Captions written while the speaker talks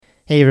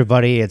Hey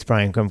everybody, it's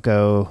Brian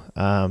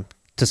Grumko.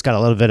 Just got a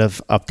little bit of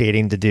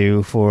updating to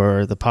do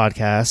for the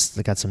podcast.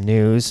 I got some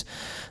news.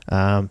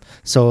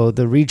 So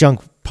the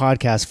Rejunk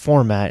podcast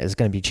format is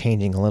going to be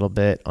changing a little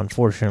bit,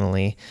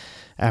 unfortunately.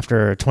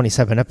 After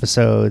 27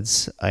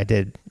 episodes, I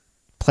did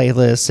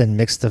playlists and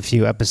mixed a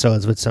few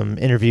episodes with some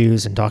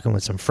interviews and talking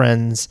with some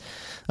friends.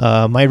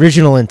 My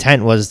original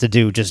intent was to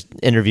do just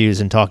interviews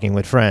and talking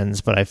with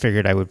friends, but I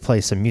figured I would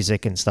play some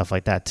music and stuff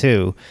like that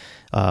too,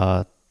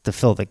 to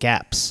fill the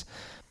gaps.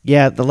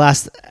 Yeah, the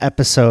last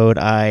episode,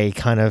 I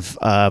kind of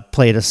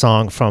played a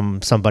song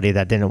from somebody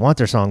that didn't want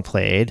their song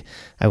played.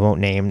 I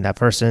won't name that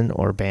person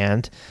or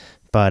band,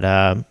 but,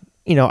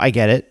 I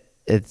get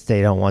it.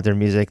 They don't want their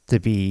music to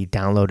be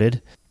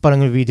downloaded. But I'm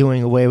going to be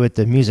doing away with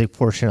the music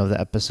portion of the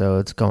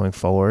episodes going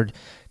forward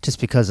just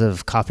because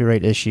of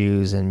copyright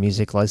issues and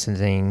music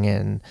licensing.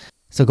 And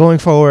so going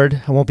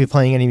forward, I won't be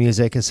playing any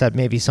music except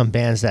maybe some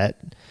bands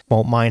that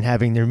won't mind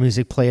having their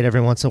music played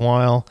every once in a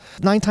while.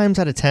 9 times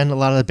out of 10, a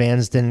lot of the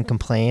bands didn't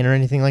complain or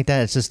anything like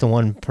that. It's just the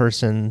one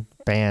person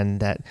band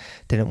that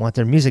didn't want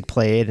their music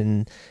played.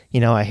 And,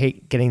 I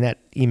hate getting that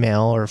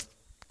email or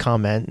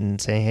comment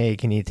and saying, hey,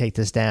 can you take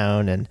this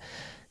down? And,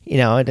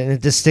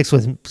 it just sticks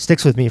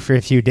with me for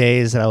a few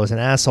days that I was an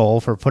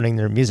asshole for putting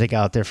their music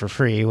out there for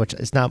free, which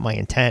is not my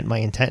intent. My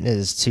intent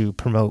is to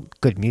promote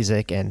good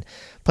music and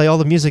play all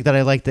the music that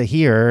I like to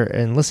hear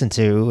and listen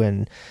to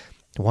and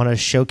want to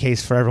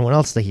showcase for everyone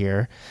else to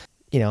hear.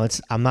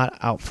 I'm not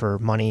out for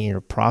money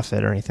or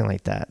profit or anything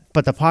like that.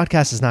 But the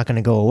podcast is not going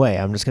to go away.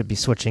 I'm just going to be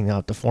switching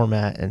out the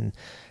format and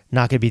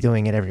not going to be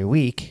doing it every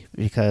week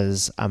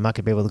because I'm not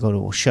going to be able to go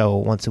to a show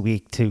once a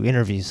week to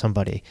interview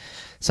somebody.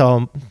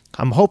 So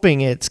I'm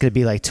hoping it's going to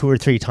be like 2 or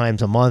 3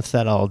 times a month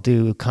that I'll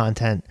do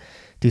content,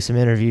 do some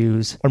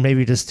interviews, or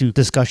maybe just do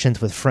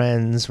discussions with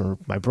friends or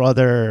my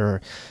brother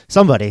or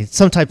somebody,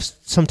 some type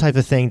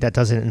of thing that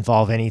doesn't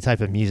involve any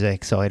type of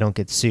music so I don't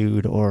get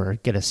sued or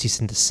get a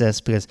cease and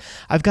desist, because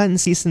I've gotten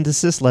cease and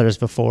desist letters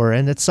before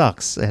and it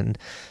sucks and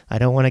I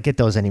don't want to get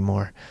those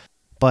anymore.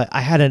 But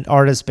I had an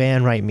artist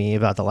band write me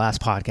about the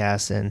last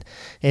podcast, and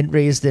it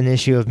raised an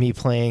issue of me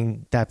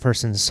playing that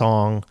person's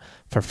song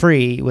for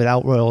free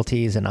without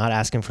royalties and not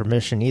asking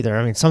permission either.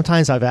 I mean,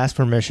 sometimes I've asked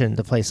permission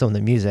to play some of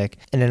the music,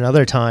 and then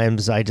other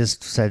times I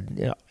just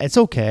said, it's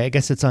okay. I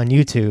guess it's on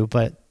YouTube,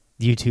 but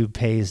YouTube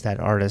pays that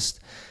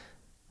artist,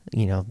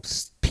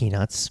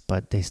 peanuts,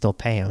 but they still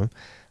pay them.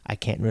 I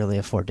can't really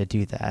afford to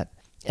do that.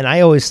 And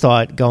I always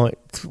thought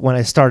when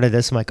I started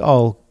this, I'm like,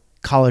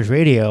 college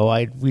radio,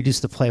 we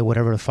used to play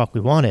whatever the fuck we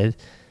wanted,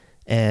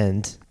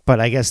 but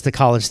I guess the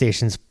college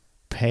stations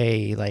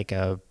pay like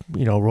a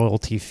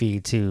royalty fee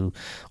to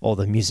all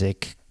the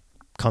music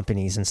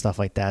companies and stuff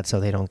like that, so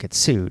they don't get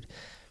sued.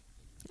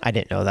 I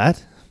didn't know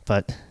that,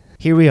 but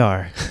here we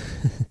are.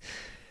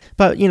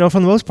 But for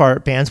the most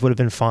part, bands would have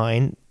been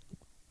fine,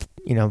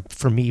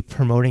 for me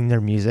promoting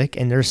their music,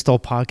 and there's still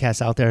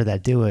podcasts out there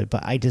that do it.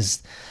 But I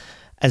just,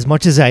 as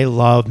much as I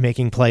love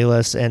making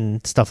playlists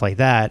and stuff like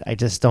that, I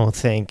just don't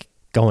think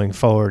going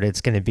forward it's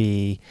just going to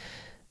be,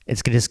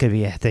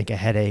 I think, a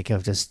headache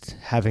of just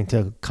having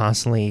to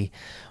constantly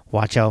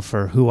watch out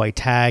for who I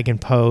tag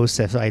and post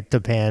if the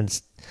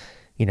band's,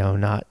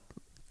 not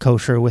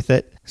kosher with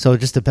it. So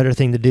just a better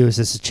thing to do is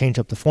just to change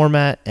up the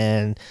format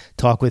and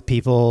talk with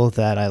people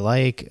that I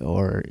like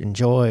or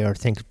enjoy or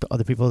think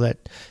other people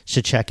that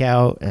should check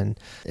out. And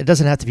it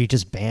doesn't have to be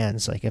just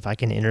bands. Like if I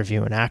can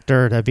interview an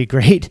actor, that'd be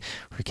great.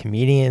 Or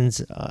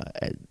comedians,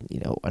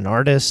 an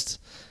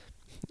artist,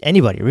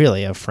 anybody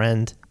really, a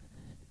friend.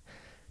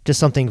 Just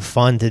something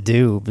fun to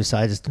do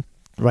besides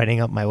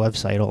writing up my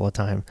website all the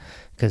time,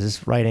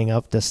 because writing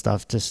up this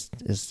stuff just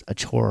is a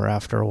chore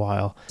after a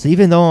while. So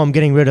even though I'm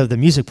getting rid of the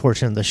music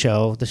portion of the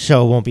show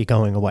won't be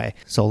going away.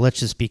 So let's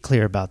just be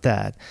clear about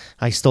that.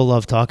 I still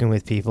love talking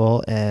with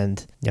people,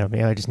 and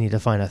maybe I just need to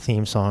find a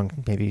theme song.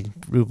 Maybe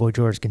Rude Boy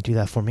George can do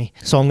that for me.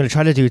 So I'm going to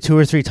try to do 2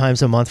 or 3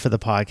 times a month for the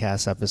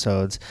podcast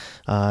episodes.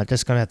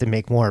 Just going to have to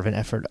make more of an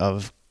effort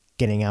of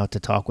getting out to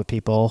talk with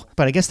people.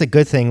 But I guess the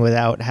good thing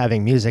without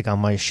having music on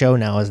my show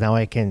now is now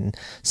I can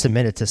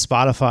submit it to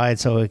Spotify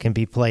so it can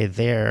be played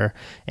there,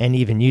 and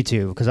even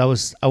YouTube, because I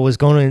was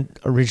going to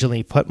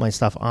originally put my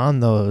stuff on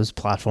those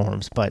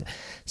platforms, but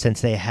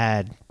since they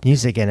had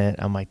music in it,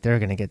 I'm like, they're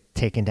going to get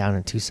taken down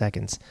in 2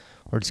 seconds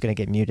or it's going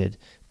to get muted.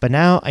 But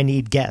now I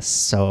need guests.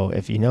 So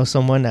if you know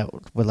someone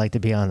that would like to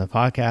be on the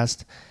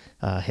podcast,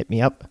 hit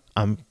me up.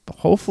 I'm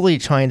hopefully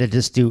trying to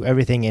just do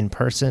everything in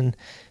person.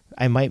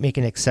 I might make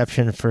an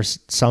exception for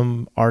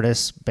some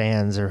artists,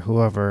 bands, or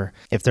whoever,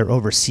 if they're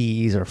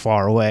overseas or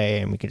far away,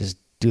 and we could just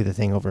do the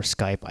thing over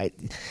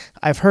Skype.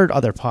 I've heard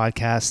other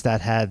podcasts that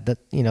had that,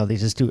 they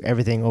just do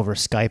everything over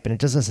Skype, and it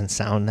just doesn't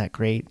sound that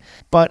great.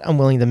 But I'm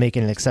willing to make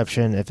an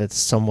exception if it's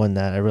someone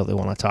that I really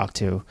want to talk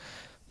to.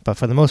 But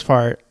for the most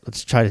part,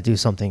 let's try to do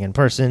something in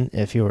person.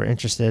 If you are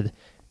interested,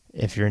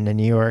 if you're in the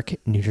New York,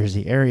 New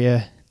Jersey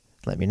area,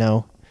 let me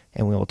know,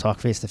 and we will talk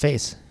face to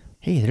face.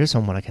 Hey, there's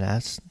someone I can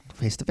ask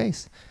face to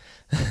face.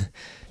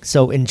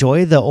 So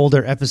enjoy the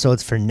older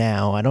episodes for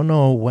now. I don't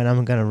know when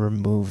I'm going to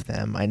remove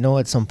them. I know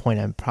at some point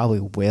I probably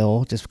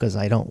will, just because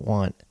I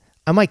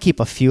might keep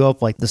a few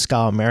up, like the Ska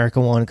America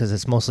one, because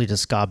it's mostly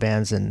just ska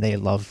bands and they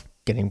love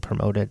getting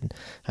promoted.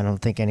 I don't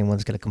think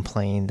anyone's going to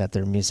complain that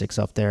their music's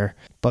up there.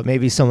 But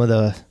maybe some of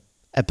the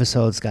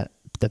episodes got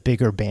the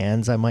bigger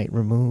bands I might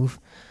remove.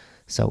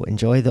 So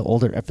enjoy the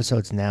older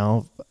episodes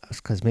now,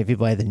 because maybe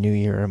by the new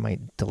year I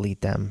might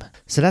delete them.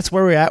 So that's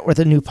where we're at with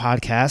a new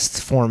podcast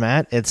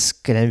format. It's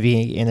going to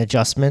be an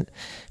adjustment,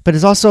 but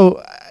it's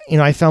also,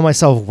 I found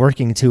myself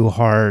working too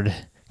hard,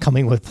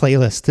 coming with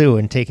playlists too,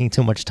 and taking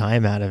too much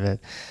time out of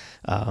it.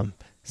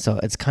 So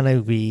it's kind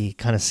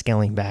of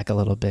scaling back a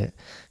little bit,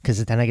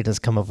 because then I could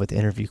just come up with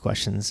interview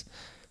questions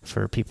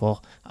for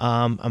people.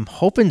 I'm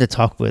hoping to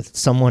talk with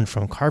someone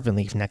from Carbon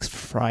Leaf next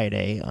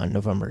Friday on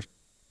November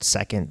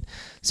 2nd.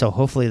 So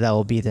hopefully that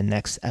will be the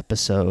next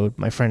episode.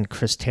 My friend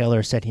Chris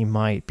Taylor said he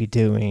might be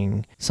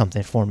doing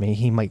something for me.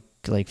 He might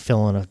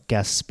fill in a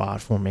guest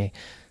spot for me.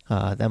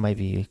 That might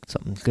be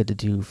something good to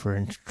do for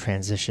a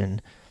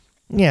transition.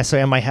 Yeah,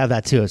 so I might have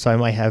that too. So I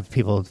might have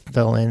people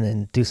fill in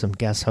and do some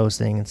guest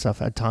hosting and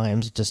stuff at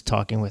times, just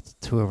talking with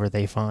whoever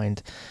they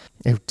find.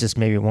 It just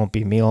maybe won't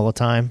be me all the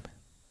time.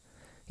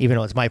 Even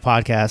though it's my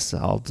podcast,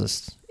 I'll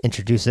just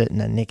introduce it and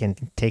then they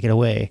can take it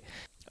away.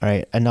 All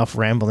right, enough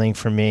rambling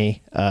for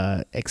me.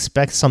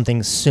 Expect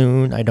something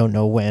soon. I don't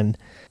know when.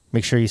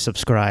 Make sure you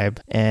subscribe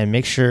and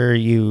make sure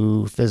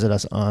you visit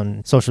us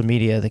on social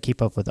media to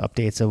keep up with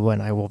updates of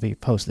when I will be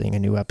posting a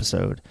new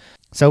episode.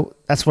 So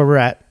that's where we're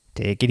at.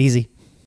 Take it easy.